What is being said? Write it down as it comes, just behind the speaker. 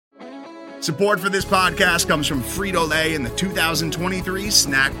Support for this podcast comes from Frito-Lay and the 2023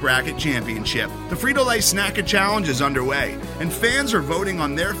 Snack Bracket Championship. The Frito-Lay Snack Challenge is underway, and fans are voting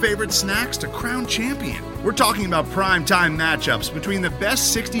on their favorite snacks to crown champion. We're talking about prime-time matchups between the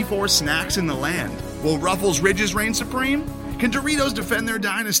best 64 snacks in the land. Will Ruffles Ridges reign supreme? Can Doritos defend their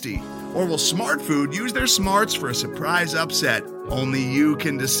dynasty? Or will Smart Food use their smarts for a surprise upset? Only you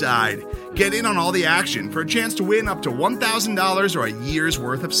can decide. Get in on all the action for a chance to win up to $1,000 or a year's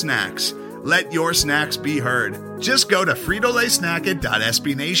worth of snacks. Let your snacks be heard. Just go to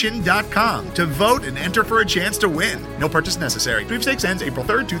fritolaysnacket.sbnation.com to vote and enter for a chance to win. No purchase necessary. Sweepstakes ends April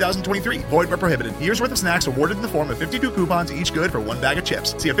 3rd, 2023. Void where prohibited. Year's worth of snacks awarded in the form of 52 coupons, each good for one bag of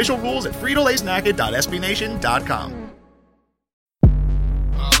chips. See official rules at fritolaysnacket.sbnation.com.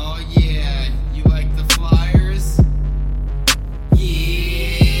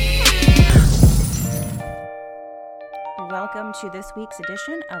 Welcome to this week's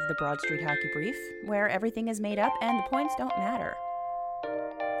edition of the Broad Street Hockey Brief, where everything is made up and the points don't matter.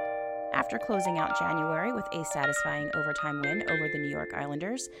 After closing out January with a satisfying overtime win over the New York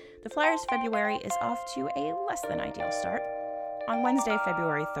Islanders, the Flyers' February is off to a less than ideal start. On Wednesday,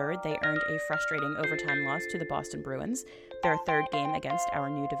 February 3rd, they earned a frustrating overtime loss to the Boston Bruins, their third game against our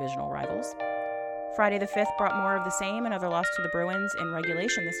new divisional rivals. Friday the 5th brought more of the same, another loss to the Bruins in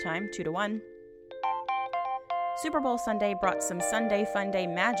regulation this time, 2-1. Super Bowl Sunday brought some Sunday Funday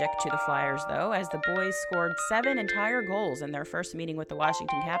magic to the Flyers, though, as the boys scored 7 entire goals in their first meeting with the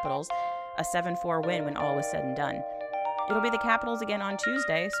Washington Capitals, a 7-4 win when all was said and done. It'll be the Capitals again on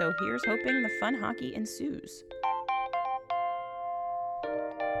Tuesday, so here's hoping the fun hockey ensues.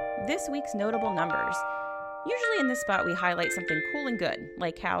 This week's notable numbers. Usually in this spot we highlight something cool and good,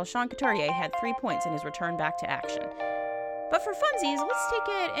 like how Sean Couturier had 3 points in his return back to action. But for funsies, let's take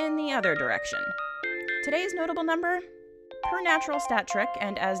it in the other direction. Today's notable number? Per Natural Stat Trick,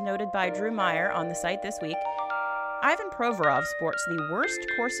 and as noted by Drew Meyer on the site this week, Ivan Provorov sports the worst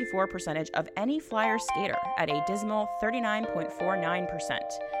Corsi IV percentage of any Flyer skater at a dismal 39.49%.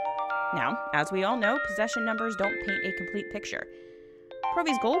 Now, as we all know, possession numbers don't paint a complete picture.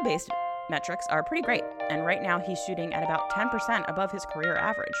 Provy's goal-based metrics are pretty great, and right now he's shooting at about 10% above his career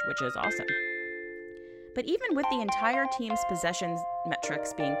average, which is awesome. But even with the entire team's possessions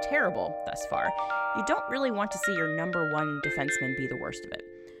metrics being terrible thus far, you don't really want to see your number one defenseman be the worst of it.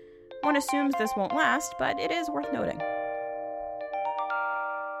 One assumes this won't last, but it is worth noting.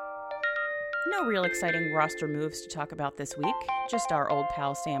 No real exciting roster moves to talk about this week, just our old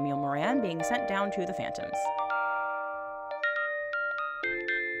pal Samuel Morin being sent down to the Phantoms.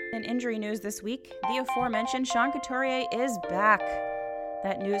 In injury news this week, the aforementioned Sean Couturier is back.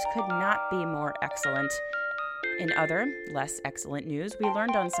 That news could not be more excellent. In other, less excellent news, we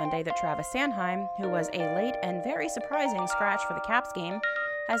learned on Sunday that Travis Sanheim, who was a late and very surprising scratch for the Caps game,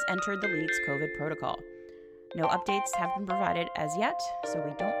 has entered the league's COVID protocol. No updates have been provided as yet, so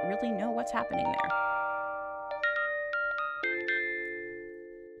we don't really know what's happening there.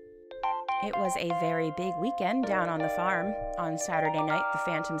 It was a very big weekend down on the farm. On Saturday night, the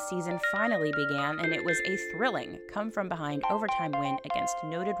Phantoms season finally began, and it was a thrilling come-from-behind overtime win against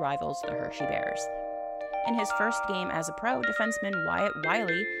noted rivals, the Hershey Bears. In his first game as a pro, defenseman Wyatt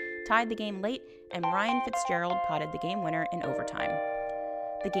Wiley tied the game late, and Ryan Fitzgerald potted the game winner in overtime.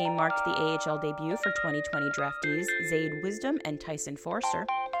 The game marked the AHL debut for 2020 draftees Zaid Wisdom and Tyson Forster.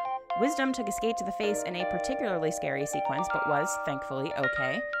 Wisdom took a skate to the face in a particularly scary sequence, but was, thankfully,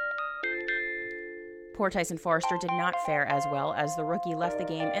 okay. Poor Tyson Forster did not fare as well, as the rookie left the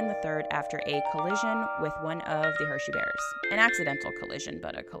game in the third after a collision with one of the Hershey Bears. An accidental collision,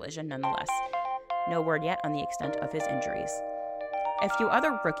 but a collision nonetheless. No word yet on the extent of his injuries. A few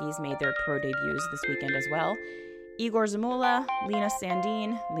other rookies made their pro debuts this weekend as well. Igor Zamula, Linus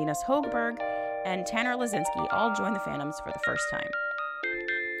Sandin, Linus Hogberg, and Tanner Lazinski all joined the Phantoms for the first time.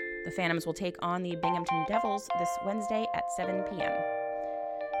 The Phantoms will take on the Binghamton Devils this Wednesday at 7 p.m.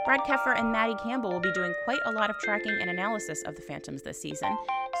 Brad Keffer and Maddie Campbell will be doing quite a lot of tracking and analysis of the Phantoms this season,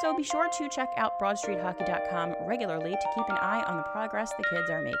 so be sure to check out BroadStreetHockey.com regularly to keep an eye on the progress the kids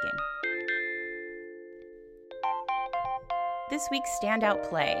are making. This week's standout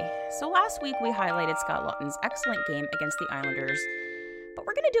play. So last week we highlighted Scott Laughton's excellent game against the Islanders, but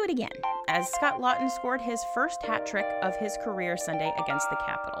we're going to do it again, as Scott Laughton scored his first hat trick of his career Sunday against the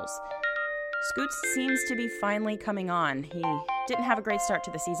Capitals. Scoots seems to be finally coming on. He didn't have a great start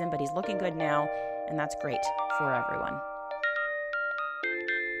to the season, but he's looking good now, and that's great for everyone.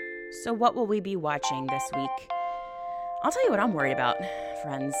 So what will we be watching this week? I'll tell you what I'm worried about,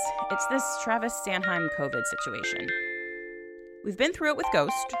 friends. It's this Travis Sanheim COVID situation. We've been through it with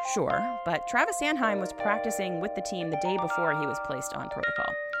Ghost, sure, but Travis Sanheim was practicing with the team the day before he was placed on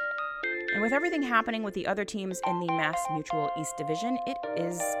protocol. And And with everything happening with the other teams in the Mass Mutual East Division, it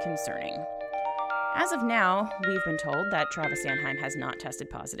is concerning. As of now, we've been told that Travis Sanheim has not tested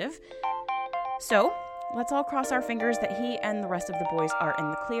positive. So, let's all cross our fingers that he and the rest of the boys are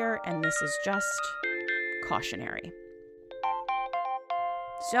in the clear, and this is just cautionary.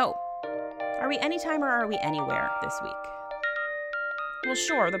 So, are we anytime or are we anywhere this week? Well,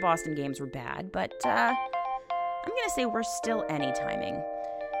 sure, the Boston games were bad, but I'm going to say we're still anytiming.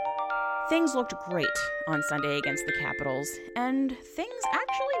 Things looked great on Sunday against the Capitals, and things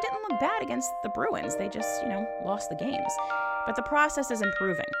actually didn't look bad against the Bruins. They just, lost the games. But the process is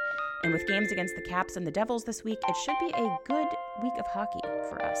improving. And with games against the Caps and the Devils this week, it should be a good week of hockey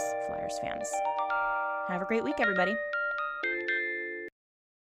for us Flyers fans. Have a great week, everybody.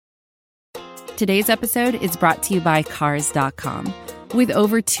 Today's episode is brought to you by Cars.com. With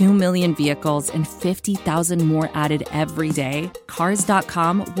over 2 million vehicles and 50,000 more added every day,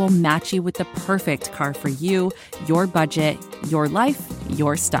 Cars.com will match you with the perfect car for you, your budget, your life,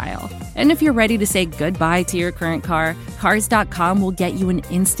 your style. And if you're ready to say goodbye to your current car, Cars.com will get you an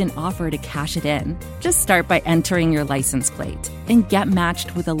instant offer to cash it in. Just start by entering your license plate and get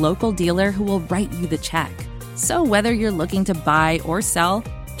matched with a local dealer who will write you the check. So whether you're looking to buy or sell,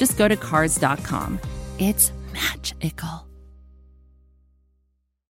 just go to Cars.com. It's magical.